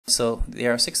So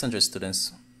there are 600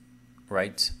 students,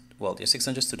 right? Well, there are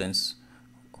 600 students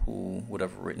who would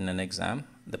have written an exam.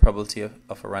 The probability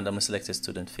of a randomly selected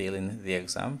student failing the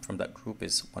exam from that group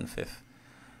is 1/5.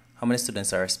 How many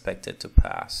students are expected to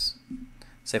pass?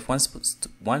 So if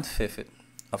 1/5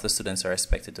 of the students are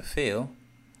expected to fail,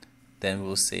 then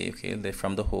we'll say, okay, they're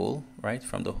from the whole, right?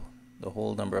 From the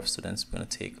whole number of students, we're going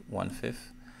to take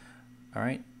 1/5, all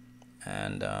right?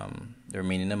 And the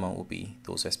remaining amount will be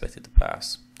those who are expected to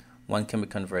pass. 1 can be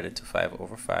converted to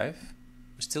 5/5,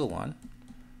 still 1.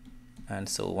 And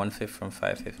so 1/5 from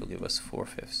 5/5 will give us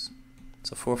 4/5.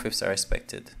 So 4/5 are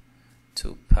expected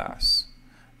to pass.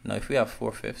 Now if we have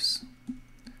 4/5,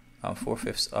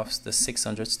 4/5 of the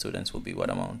 600 students will be what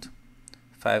amount?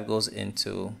 5 goes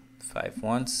into 5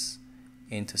 once,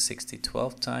 into 60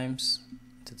 12 times,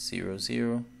 to 0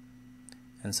 0,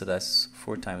 and so that's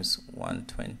 4 times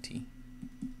 120.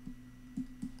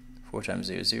 4 times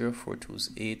 0 0, 4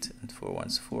 2s 8, and 4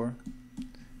 1s 4,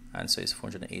 and so it's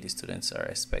 480 students are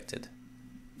expected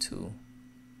to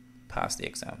pass the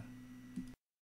exam.